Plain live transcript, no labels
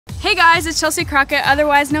Hey guys, it's Chelsea Crockett,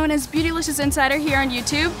 otherwise known as Beautylicious Insider here on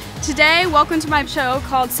YouTube. Today, welcome to my show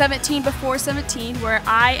called 17 Before 17, where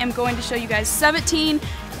I am going to show you guys 17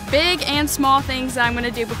 big and small things that I'm going to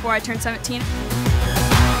do before I turn 17.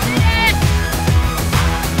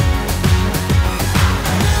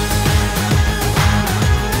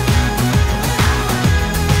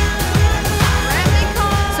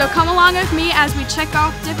 So come along with me as we check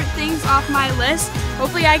off different things off my list.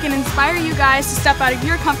 Hopefully I can inspire you guys to step out of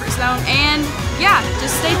your comfort zone, and yeah,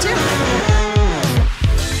 just stay tuned.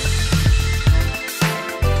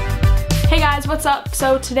 Hey guys, what's up?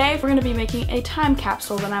 So today we're gonna be making a time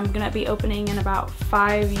capsule that I'm gonna be opening in about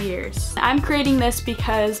 5 years. I'm creating this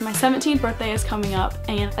because my 17th birthday is coming up,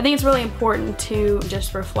 and I think it's really important to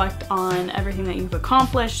just reflect on everything that you've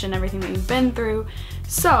accomplished and everything that you've been through.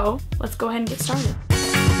 So let's go ahead and get started.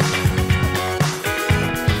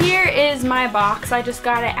 Here is my box. I just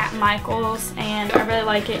got it at Michael's and I really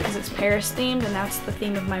like it because it's Paris themed, and that's the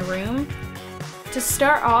theme of my room. To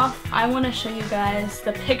start off, I want to show you guys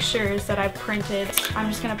the pictures that I printed. I'm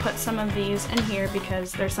just going to put some of these in here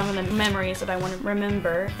because they're some of the memories that I want to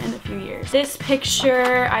remember in a few years. This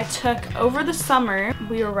picture I took over the summer.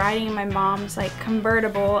 We were riding in my mom's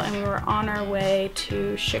convertible and we were on our way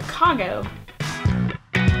to Chicago.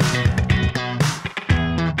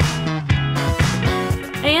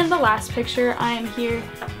 And the last picture, I am here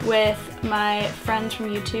with my friends from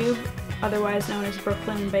YouTube, otherwise known as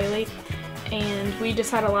Brooklyn and Bailey, and we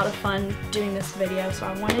just had a lot of fun doing this video, so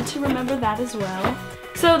I wanted to remember that as well.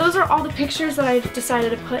 So those are all the pictures that I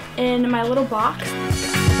decided to put in my little box.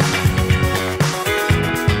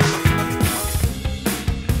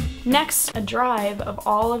 Next, a drive of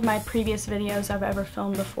all of my previous videos I've ever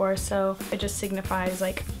filmed before, so it just signifies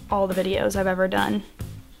all the videos I've ever done.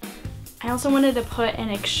 I also wanted to put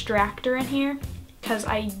an extractor in here because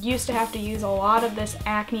I used to have to use a lot of this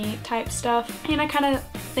acne type stuff, and I kind of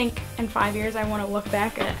think in 5 years I want to look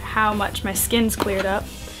back at how much my skin's cleared up.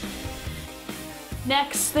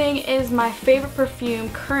 Next thing is my favorite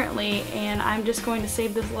perfume currently, and I'm just going to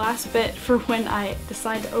save this last bit for when I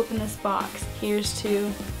decide to open this box. Here's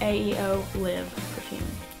to AEO Live perfume.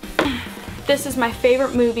 This is my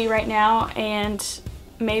favorite movie right now, and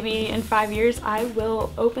maybe in 5 years I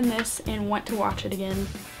will open this and want to watch it again.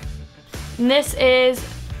 And this is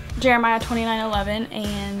Jeremiah 29:11,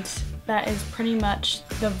 and that is pretty much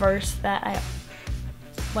the verse that I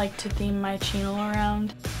like to theme my channel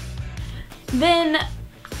around. Then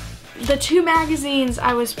the two magazines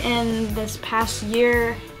I was in this past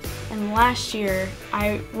year and last year,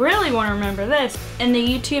 I really want to remember this. In the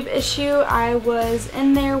YouTube issue, I was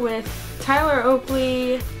in there with Tyler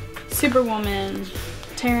Oakley, Superwoman,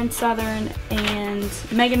 Taryn Southern, and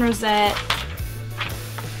Megan Rosette.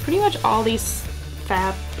 Pretty much all these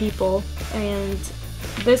fab people, and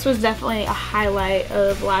this was definitely a highlight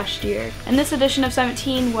of last year. And this edition of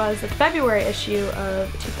 17 was the February issue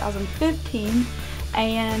of 2015,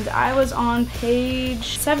 and I was on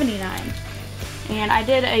page 79. And I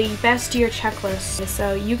did a best year checklist,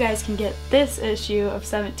 so you guys can get this issue of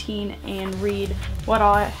 17 and read what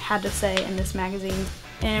all I had to say in this magazine.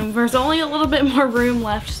 And there's only a little bit more room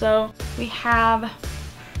left, so we have a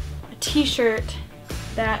t-shirt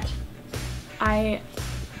that I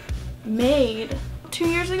made 2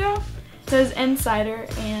 years ago. It says Insider,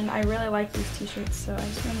 and I really like these t-shirts, so I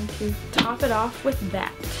just wanted to top it off with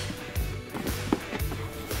that.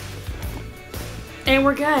 And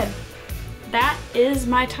we're good. That is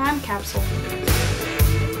my time capsule.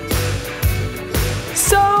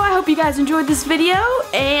 So I hope you guys enjoyed this video,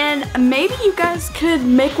 and maybe you guys could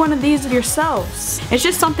make one of these yourselves. It's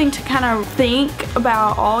just something to kind of think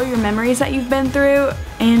about all your memories that you've been through,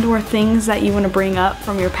 and or things that you want to bring up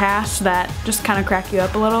from your past that just kind of crack you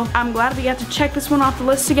up a little. I'm glad we got to check this one off the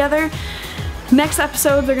list together. Next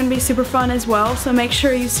episodes are going to be super fun as well, so make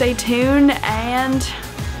sure you stay tuned, and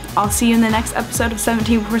I'll see you in the next episode of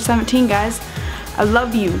 17 Before 17, guys. I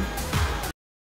love you.